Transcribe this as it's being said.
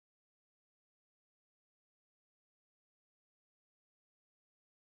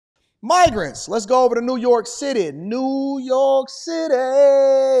Migrants. Let's go over to New York City. New York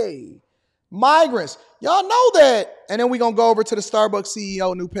City. Migrants. Y'all know that. And then we're going to go over to the Starbucks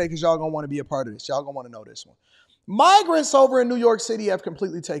CEO new pay because y'all going to want to be a part of this. Y'all going to want to know this one. Migrants over in New York City have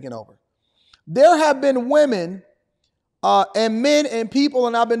completely taken over. There have been women and men and people,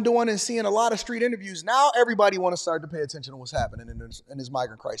 and I've been doing and seeing a lot of street interviews. Now everybody want to start to pay attention to what's happening in this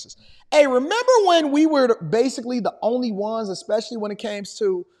migrant crisis. Hey, remember when we were basically the only ones, especially when it came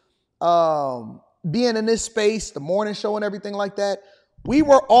to being in this space, the morning show and everything like that? We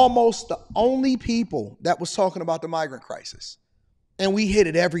were almost the only people that was talking about the migrant crisis. And we hit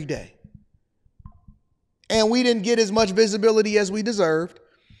it every day. And we didn't get as much visibility as we deserved.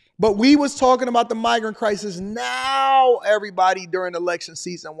 But we was talking about the migrant crisis. Now everybody during election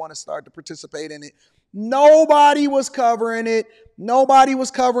season want to start to participate in it. Nobody was covering it. Nobody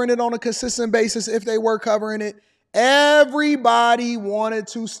was covering it on a consistent basis if they were covering it. Everybody wanted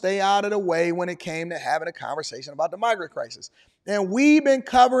to stay out of the way when it came to having a conversation about the migrant crisis. And we've been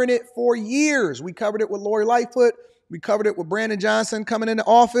covering it for years. We covered it with Lori Lightfoot. We covered it with Brandon Johnson coming into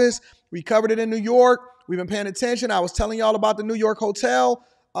office. We covered it in New York. We've been paying attention. I was telling y'all about the New York hotel,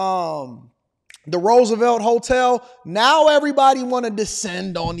 the Roosevelt Hotel. Now everybody want to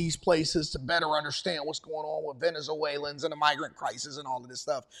descend on these places to better understand what's going on with Venezuelans and the migrant crisis and all of this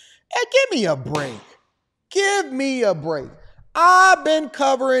stuff. Hey, give me a break. Give me a break. I've been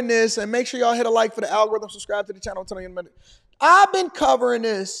covering this, and make sure y'all hit a like for the algorithm, subscribe to the channel. I'll tell you in a minute. I've been covering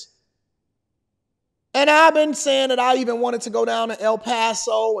this, and I've been saying that I even wanted to go down to El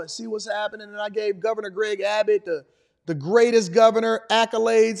Paso and see what's happening, and I gave Governor Greg Abbott the greatest governor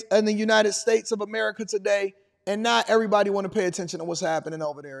accolades in the United States of America today, and not everybody want to pay attention to what's happening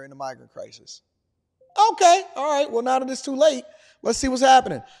over there in the migrant crisis. Okay, all right, well, now that it's too late, let's see what's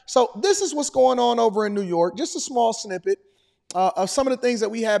happening. So this is what's going on over in New York, just a small snippet of some of the things that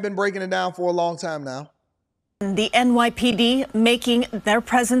we have been breaking it down for a long time now. The NYPD making their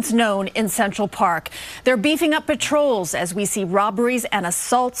presence known in Central Park. They're beefing up patrols as we see robberies and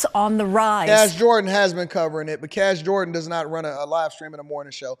assaults on the rise. Cash Jordan has been covering it, but Cash Jordan does not run a live stream in the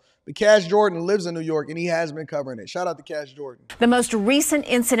morning show. But Cash Jordan lives in New York, and he has been covering it. Shout out to Cash Jordan. The most recent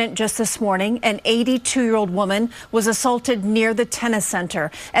incident just this morning, an 82-year-old woman was assaulted near the tennis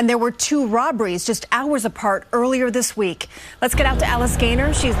center. And there were 2 robberies just hours apart earlier this week. Let's get out to Alice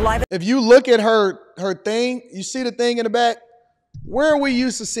Gaynor. She's live. If you look at her thing, you see the thing in the back? Where are we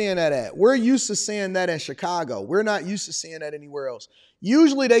used to seeing that at? We're used to seeing that in Chicago. We're not used to seeing that anywhere else.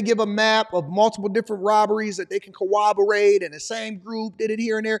 Usually they give a map of multiple different robberies that they can corroborate, and the same group did it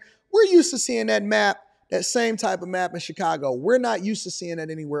here and there. We're used to seeing that map, that same type of map in Chicago. We're not used to seeing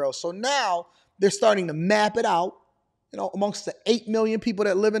that anywhere else. So now they're starting to map it out, amongst the 8 million people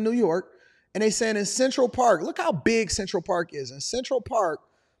that live in New York. And they're saying in Central Park, look how big Central Park is. In Central Park,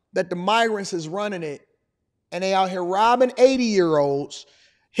 that the migrants is running it, and they out here robbing 80-year-olds,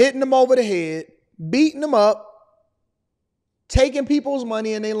 hitting them over the head, beating them up, taking people's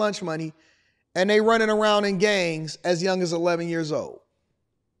money and their lunch money, and they running around in gangs as young as 11 years old.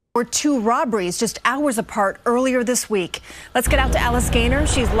 There were 2 robberies just hours apart earlier this week. Let's get out to Alice Gaynor.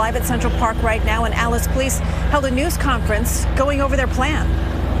 She's live at Central Park right now. And Alice, police held a news conference going over their plan.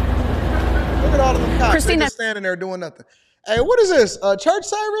 Look at all of them cops. Christine, they're just standing there doing nothing. Hey, what is this? A church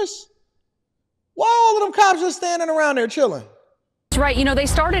service? Why all of them cops just standing around there chilling? That's right. They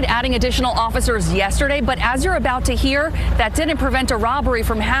started adding additional officers yesterday, but as you're about to hear, that didn't prevent a robbery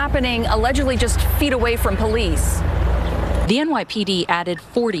from happening allegedly just feet away from police. The NYPD added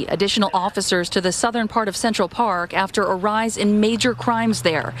 40 additional officers to the southern part of Central Park after a rise in major crimes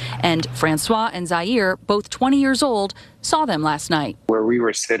there. And Francois and Zaire, both 20 years old, saw them last night. Where we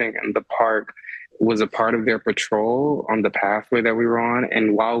were sitting in the park was a part of their patrol on the pathway that we were on.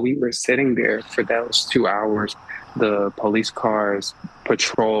 And while we were sitting there for those 2 hours, the police cars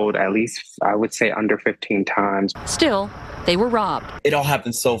patrolled at least, I would say, under 15 times. Still, they were robbed. It all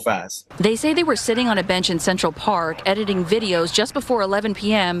happened so fast. They say they were sitting on a bench in Central Park, editing videos just before 11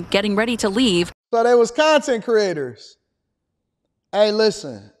 p.m., getting ready to leave. So they was content creators. Hey,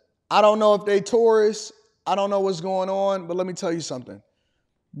 listen, I don't know if they tourists. I don't know what's going on, but let me tell you something.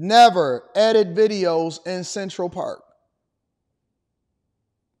 Never edit videos in Central Park.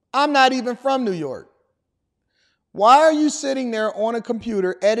 I'm not even from New York. Why are you sitting there on a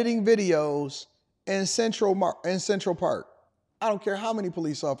computer editing videos in Central Park? I don't care how many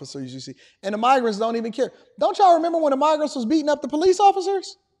police officers you see. And the migrants don't even care. Don't y'all remember when the migrants was beating up the police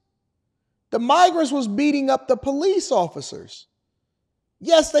officers? The migrants was beating up the police officers.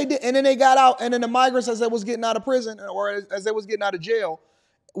 Yes, they did. And then they got out, and then the migrants, as they was getting out of prison, or as they was getting out of jail,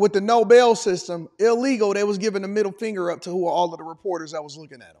 with the no bail system, illegal, they was giving the middle finger up to all of the reporters that was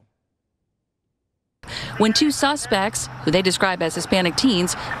looking at them. when two suspects, who they describe as Hispanic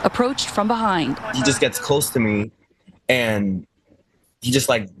teens, approached from behind. He just gets close to me and he just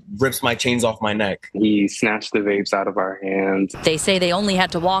like rips my chains off my neck. He snatched the vapes out of our hands. They say they only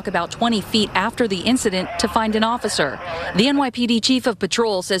had to walk about 20 feet after the incident to find an officer. The NYPD chief of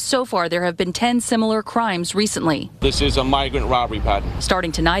patrol says so far there have been 10 similar crimes recently. This is a migrant robbery pattern.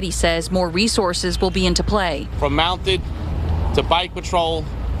 Starting tonight, he says more resources will be into play. From mounted to bike patrol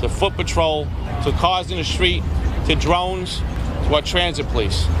to foot patrol to cars in the street to drones to our transit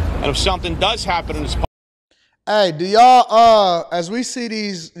police. And if something does happen in this Hey, do y'all, as we see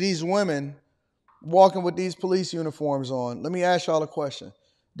these women walking with these police uniforms on, let me ask y'all a question.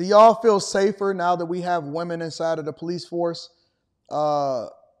 Do y'all feel safer now that we have women inside of the police force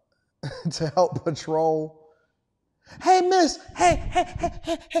to help patrol? Hey, miss,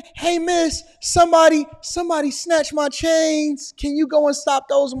 hey, miss, somebody snatched my chains. Can you go and stop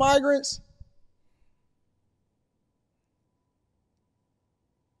those migrants?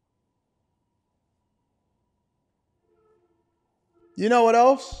 You know what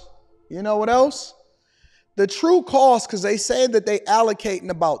else? You know what else? The true cost, because they say that they allocating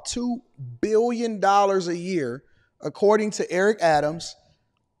about $2 billion a year, according to Eric Adams,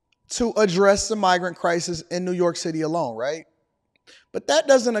 to address the migrant crisis in New York City alone, right? But that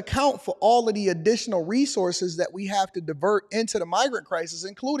doesn't account for all of the additional resources that we have to divert into the migrant crisis,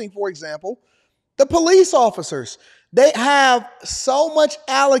 including, for example, the police officers. They have so much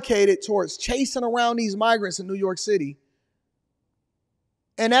allocated towards chasing around these migrants in New York City.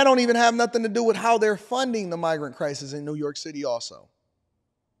 And that don't even have nothing to do with how they're funding the migrant crisis in New York City also.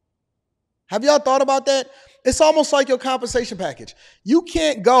 Have y'all thought about that? It's almost like your compensation package. You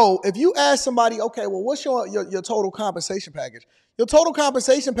can't go, if you ask somebody, okay, well, what's your total compensation package? Your total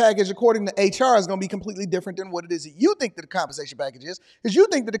compensation package, according to HR, is going to be completely different than what it is that you think that the compensation package is, because you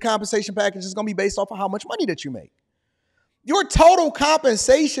think that the compensation package is going to be based off of how much money that you make. Your total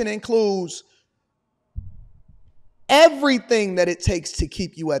compensation includes everything that it takes to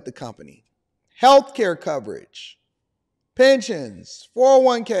keep you at the company. Healthcare coverage, pensions,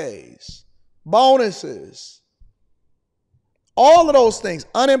 401ks, bonuses, all of those things,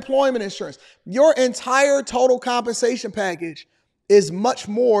 unemployment insurance. Your entire total compensation package is much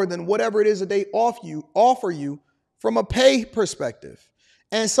more than whatever it is that they offer you from a pay perspective.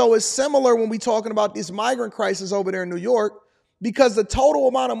 And so it's similar when we're talking about this migrant crisis over there in New York, because the total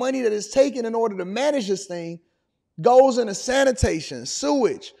amount of money that is taken in order to manage this thing goes into sanitation,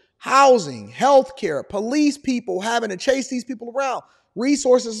 sewage, housing, healthcare, police people having to chase these people around,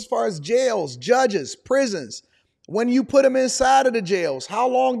 resources as far as jails, judges, prisons. When you put them inside of the jails, how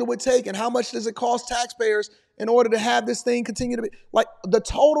long do it take and how much does it cost taxpayers in order to have this thing continue to be like the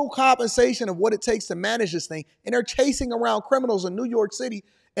total compensation of what it takes to manage this thing? And they're chasing around criminals in New York City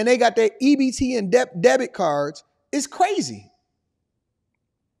and they got their EBT and debit cards. It's crazy.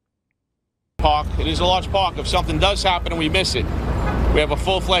 park. It is a large park. If something does happen and we miss it, we have a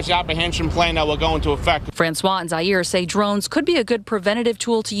full-fledged apprehension plan that will go into effect. Francois and Zaire say drones could be a good preventative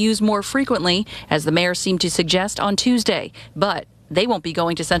tool to use more frequently, as the mayor seemed to suggest on Tuesday. But they won't be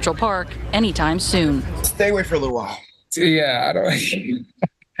going to Central Park anytime soon. Stay away for a little while. Yeah, I don't.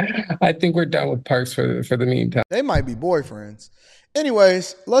 I think we're done with parks for the meantime. They might be boyfriends.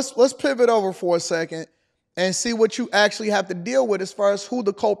 Anyways, let's pivot over for a second and see what you actually have to deal with as far as who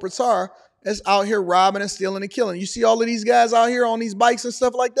the culprits are that's out here robbing and stealing and killing. You see all of these guys out here on these bikes and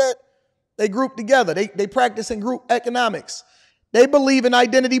stuff like that? They group together. They practice in group economics. They believe in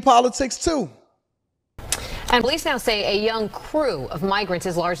identity politics too. And police now say a young crew of migrants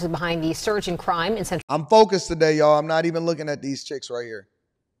is largely behind the surge in crime in Central. I'm focused today, y'all. I'm not even looking at these chicks right here.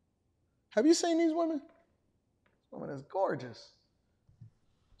 Have you seen these women? This woman is gorgeous.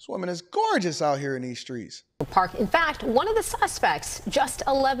 This woman is gorgeous out here in these streets. Park. In fact, one of the suspects, just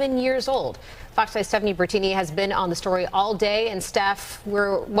 11 years old. Fox 5's Stephanie Bertini has been on the story all day. And Steph,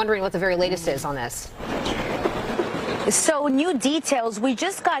 we're wondering what the very latest is on this. So new details. We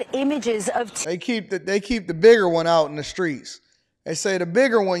just got images of. They keep the bigger one out in the streets. They say the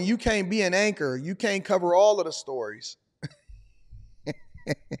bigger one, you can't be an anchor. You can't cover all of the stories.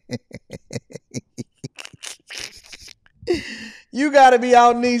 You got to be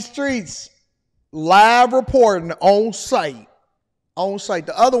out in these streets, live reporting on site. On site.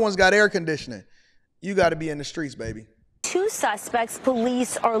 The other one's got air conditioning. You got to be in the streets, baby. two suspects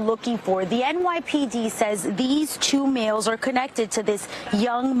police are looking for. The NYPD says these two males are connected to this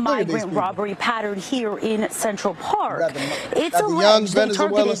young migrant robbery pattern here in Central Park. It's alleged they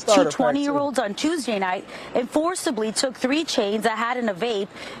targeted two 20-year-olds on Tuesday night and forcibly took 3 chains, a hat, and a vape.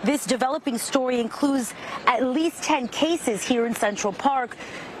 This developing story includes at least 10 cases here in Central Park.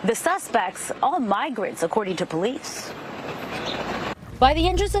 The suspects, all migrants, according to police. By the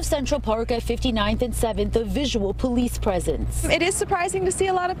entrance of Central Park at 59th and 7th, a visual police presence. It is surprising to see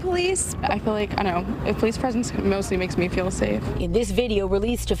a lot of police. I feel like, I don't know, a police presence mostly makes me feel safe. In this video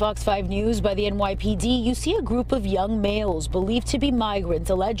released to Fox 5 News by the NYPD, you see a group of young males believed to be migrants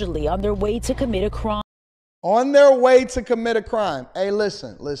allegedly on their way to commit a crime. On their way to commit a crime. Hey,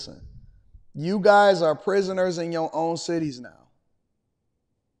 listen. You guys are prisoners in your own cities now.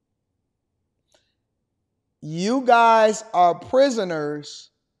 You guys are prisoners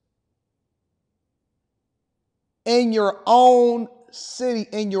in your own city,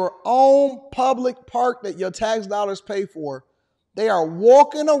 in your own public park that your tax dollars pay for. They are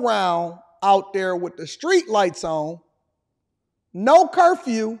walking around out there with the street lights on, no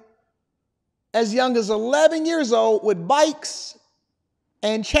curfew, as young as 11 years old with bikes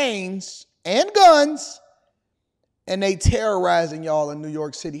and chains and guns, and they terrorizing y'all in New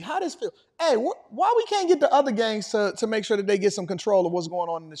York City. How does it feel? Hey, why we can't get the other gangs to make sure that they get some control of what's going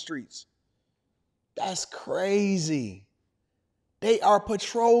on in the streets? That's crazy. They are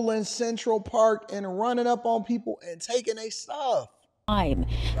patrolling Central Park and running up on people and taking their stuff. The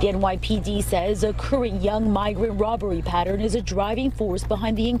NYPD says a current young migrant robbery pattern is a driving force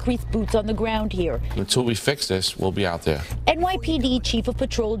behind the increased boots on the ground here. Until we fix this, we'll be out there. NYPD Chief of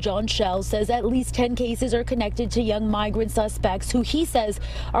Patrol John Schell says at least 10 cases are connected to young migrant suspects who he says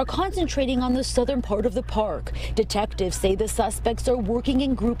are concentrating on the southern part of the park. Detectives say the suspects are working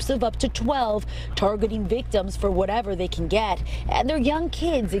in groups of up to 12, targeting victims for whatever they can get. And they're young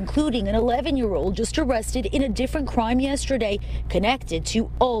kids, including an 11-year-old just arrested in a different crime yesterday, connected to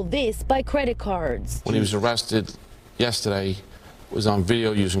all this by credit cards. When he was arrested yesterday, was on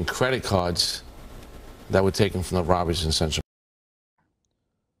video using credit cards that were taken from the robberies in Central.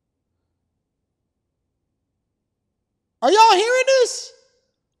 Are y'all hearing this?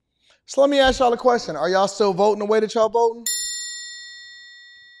 So let me ask y'all a question. Are y'all still voting the way that y'all voting?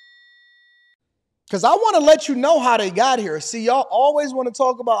 Because I want to let you know how they got here. See, y'all always want to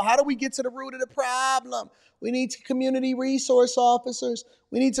talk about how do we get to the root of the problem. We need community resource officers.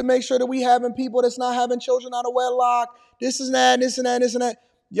 We need to make sure that we having people that's not having children out of wedlock. This and that, this and that, this and that.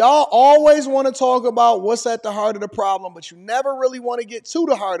 Y'all always want to talk about what's at the heart of the problem, but you never really want to get to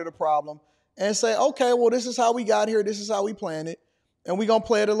the heart of the problem and say, okay, well, this is how we got here. This is how we planned it. And we're going to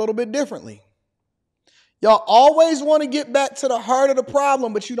play it a little bit differently. Y'all always want to get back to the heart of the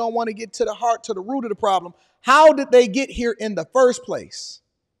problem, but you don't want to get to the root of the problem. How did they get here in the first place?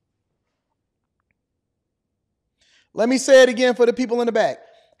 Let me say it again for the people in the back.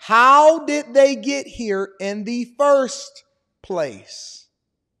 How did they get here in the first place?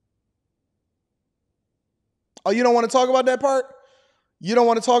 Oh, you don't want to talk about that part? You don't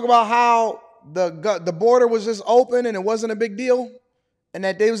want to talk about how the border was just open and it wasn't a big deal? And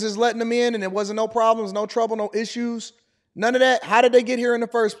that they was just letting them in and there wasn't no problems, no trouble, no issues? None of that? How did they get here in the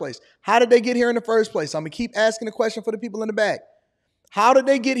first place? How did they get here in the first place? I'm going to keep asking the question for the people in the back. How did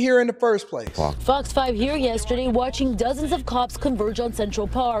they get here in the first place? Fox 5 here yesterday watching dozens of cops converge on Central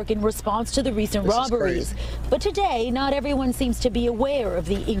Park in response to the recent robberies. But today, not everyone seems to be aware of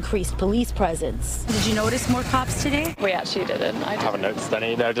the increased police presence. Did you notice more cops today? We actually didn't. I haven't noticed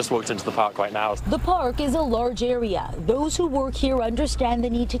any. No, just walked into the park right now. The park is a large area. Those who work here understand the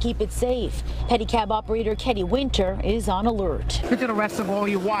need to keep it safe. Pedicab operator Kenny Winter is on alert. You can arrest them all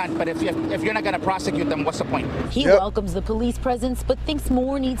you want, but if you're not going to prosecute them, what's the point? He welcomes the police presence, but thinks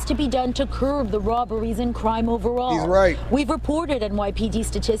more needs to be done to curb the robberies and crime overall. He's right. We've reported NYPD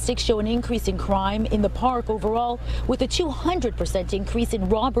statistics show an increase in crime in the park overall, with a 200% increase in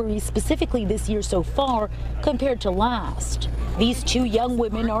robberies specifically this year so far compared to last. These two young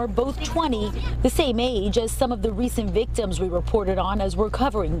women are both 20, the same age as some of the recent victims we reported on as we're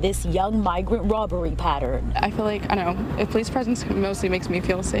covering this young migrant robbery pattern. I feel like, I don't know, a police presence mostly makes me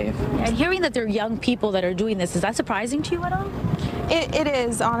feel safe. And hearing that they're young people that are doing this, is that surprising to you at all? It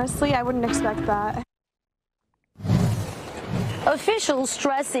is, honestly. I wouldn't expect that. Officials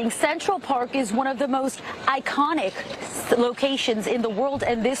stressing Central Park is one of the most iconic locations in the world,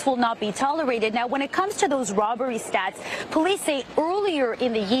 and this will not be tolerated. Now, when it comes to those robbery stats, police say earlier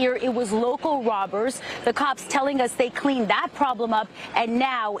in the year it was local robbers. The cops telling us they cleaned that problem up, and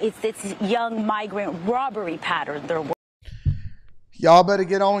now it's this young migrant robbery pattern they're working. Y'all better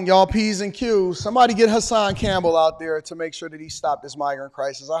get on y'all P's and Q's. Somebody get Hassan Campbell out there to make sure that he stopped this migrant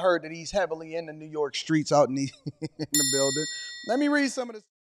crisis. I heard that he's heavily in the New York streets out in the, in the building. Let me read some of this.